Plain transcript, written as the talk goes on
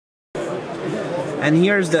And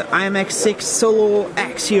here's the i.MX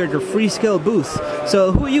 6SoloX here, the Freescale booth.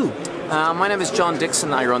 So who are you? My name is John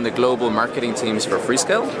Dixon. I run the global marketing teams for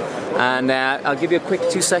Freescale. And I'll give you a quick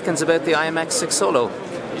 2 seconds about the i.MX 6 Solo.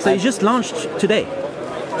 So you just launched today?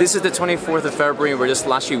 This is the 24th of February. We're just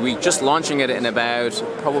launching it in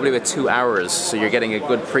probably about 2 hours. So you're getting a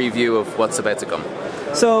good preview of what's about to come.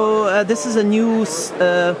 So this is a new SoC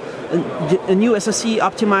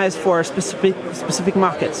optimized for specific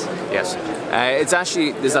markets. Yes,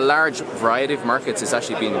 there's a large variety of markets it's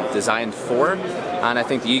actually been designed for, and I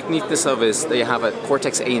think the uniqueness of it is that you have a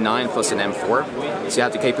Cortex-A9 plus an M4, so you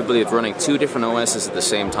have the capability of running 2 different OSs at the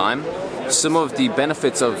same time. Some of the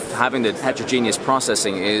benefits of having the heterogeneous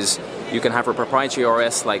processing is you can have a proprietary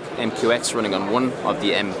OS like MQX running on one of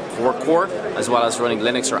the M4 core, as well as running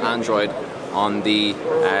Linux or Android on the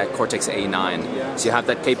Cortex-A9. So you have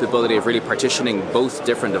that capability of really partitioning both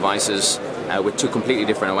different devices with 2 completely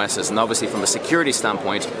different OSs. And obviously from a security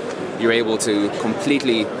standpoint, you're able to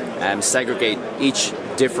completely segregate each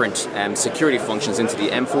different security functions into the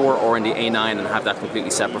M4 or in the A9 and have that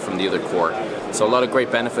completely separate from the other core. So a lot of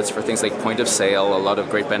great benefits for things like point of sale, a lot of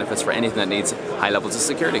great benefits for anything that needs high levels of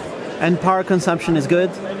security. And power consumption is good?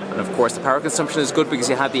 And of course the power consumption is good because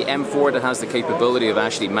you have the M4 that has the capability of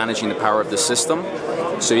actually managing the power of the system.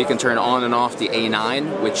 So you can turn on and off the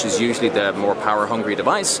A9, which is usually the more power hungry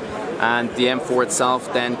device, and the M4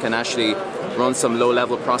 itself then can actually run some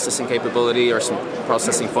low-level processing capability or some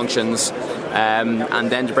processing functions,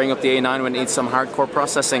 and then to bring up the A9 when it needs some hardcore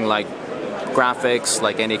processing like graphics,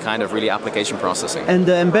 like any kind of really application processing. And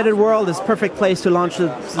the embedded world is a perfect place to launch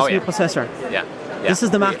this new processor. Yeah. This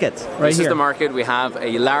is the market, right here. This is the market. We have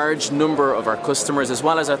a large number of our customers as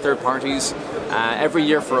well as our third parties. Every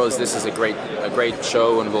year for us, this is a great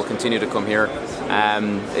show, and we'll continue to come here.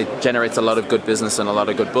 It generates a lot of good business and a lot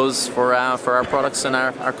of good buzz for our products and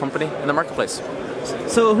our company in the marketplace.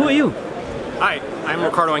 So who are you? Hi, I'm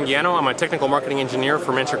Ricardo Anguiano. I'm a technical marketing engineer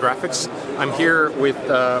for Mentor Graphics. I'm here with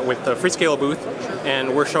the Freescale booth,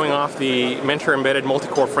 and we're showing off the Mentor Embedded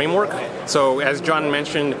Multicore Framework. So as John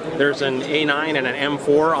mentioned, there's an A9 and an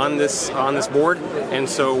M4 on this board, and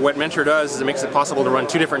so what Mentor does is it makes it possible to run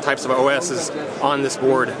 2 different types of OSs on this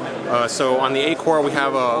board. So on the A core we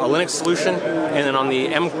have a Linux solution, and then on the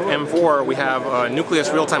M4 we have a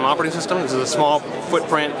Nucleus real-time operating system. This is a small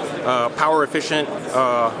footprint, power efficient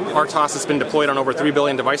RTOS that's been deployed on over 3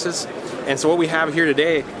 billion devices. And so what we have here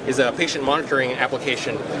today is a patient monitoring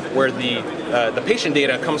application where the patient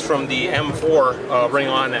data comes from the M4 running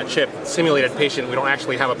on that chip. Simulated patient. We don't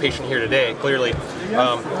actually have a patient here today, clearly.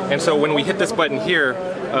 And so when we hit this button here,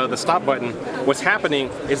 the stop button, what's happening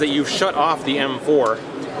is that you've shut off the M4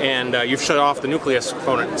 and you've shut off the Nucleus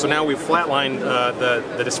component. So now we've flatlined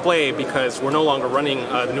the display because we're no longer running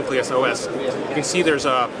the Nucleus OS. You can see there's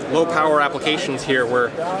low power applications here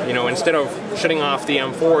where, instead of shutting off the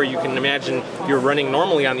M4, you can imagine you're running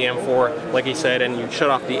normally on the M4, like he said, and you shut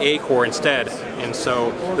off the A core instead. And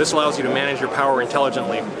so this allows you to manage your power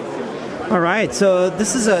intelligently. All right, so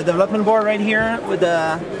this is a development board right here with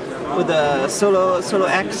the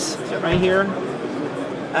SoloX right here,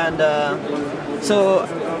 and so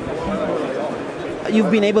you've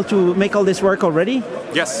been able to make all this work already?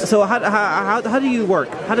 Yes. So how do you work?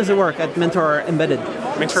 How does it work at Mentor Embedded?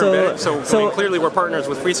 Embedded. So clearly we're partners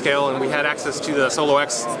with Freescale, and we had access to the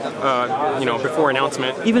SoloX, before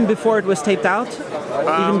announcement. Even before it was taped out?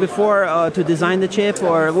 Even before to design the chip,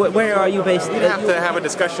 or where are you based? We'd have to have a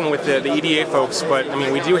discussion with the EDA folks, but I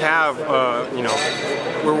mean we do have,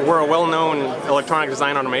 we're a well-known electronic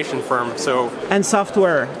design automation firm, so. And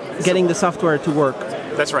software, getting the software to work.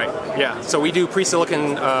 That's right, yeah. So we do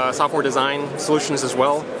pre-silicon software design solutions as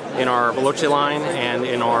well in our Veloce line and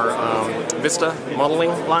in our Vista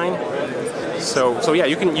modeling line. So yeah,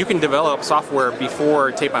 you can develop software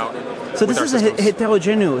before tape out. So this is a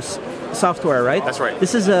heterogeneous software, right? That's right.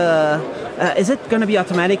 This is is it going to be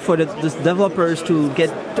automatic for the developers to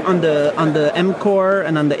get on the M core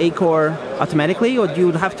and on the A core automatically, or do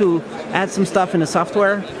you have to add some stuff in the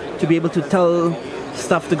software to be able to tell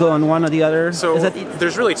stuff to go on one or the other? So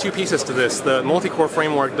there's really 2 pieces to this. The multi-core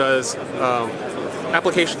framework does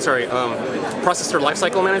processor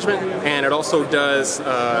lifecycle management, and it also does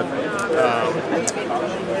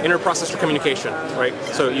inter-processor communication, right?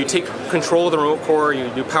 So you take control of the remote core, you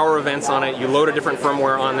do power events on it, you load a different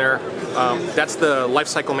firmware on there. That's the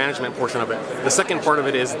lifecycle management portion of it. The second part of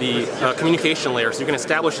it is the communication layer, so you can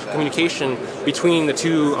establish communication between the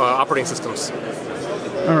 2 operating systems.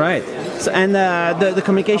 All right. So, and the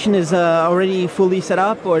communication is already fully set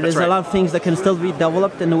up, or there's a lot of things that can still be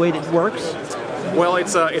developed in the way that it works? Well,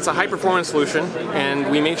 it's a high-performance solution, and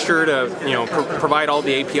we make sure to provide all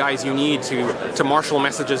the APIs you need to marshal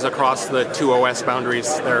messages across the two OS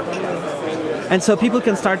boundaries there. And so people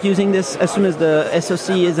can start using this as soon as the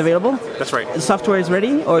SoC is available? That's right. The software is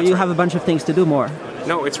ready, or you have a bunch of things to do more?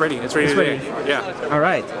 No, it's ready. It's ready today. Yeah. All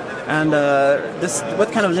right. And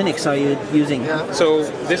what kind of Linux are you using? So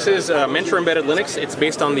this is Mentor Embedded Linux. It's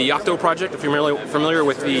based on the Yocto project. If you're familiar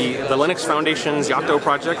with the Linux Foundation's Yocto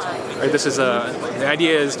project, right, this is the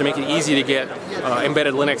idea is to make it easy to get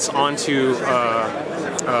embedded Linux onto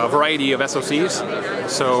a variety of SoCs.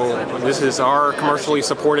 So this is our commercially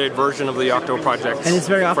supported version of the Yocto project. And it's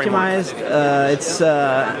very optimized.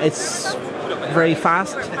 It's very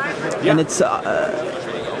fast, and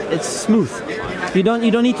it's smooth. You don't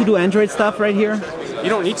need to do Android stuff right here. You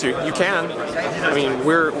don't need to. You can. I mean,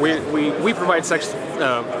 we provide such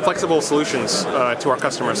flexible solutions to our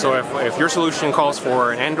customers. So if your solution calls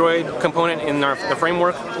for an Android component in the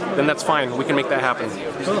framework, then that's fine. We can make that happen.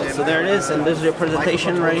 Cool. So there it is, and there's your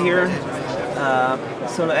presentation right here.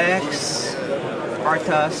 6SoloX,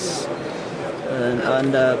 RTOS,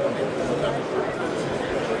 and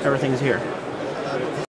everything's here.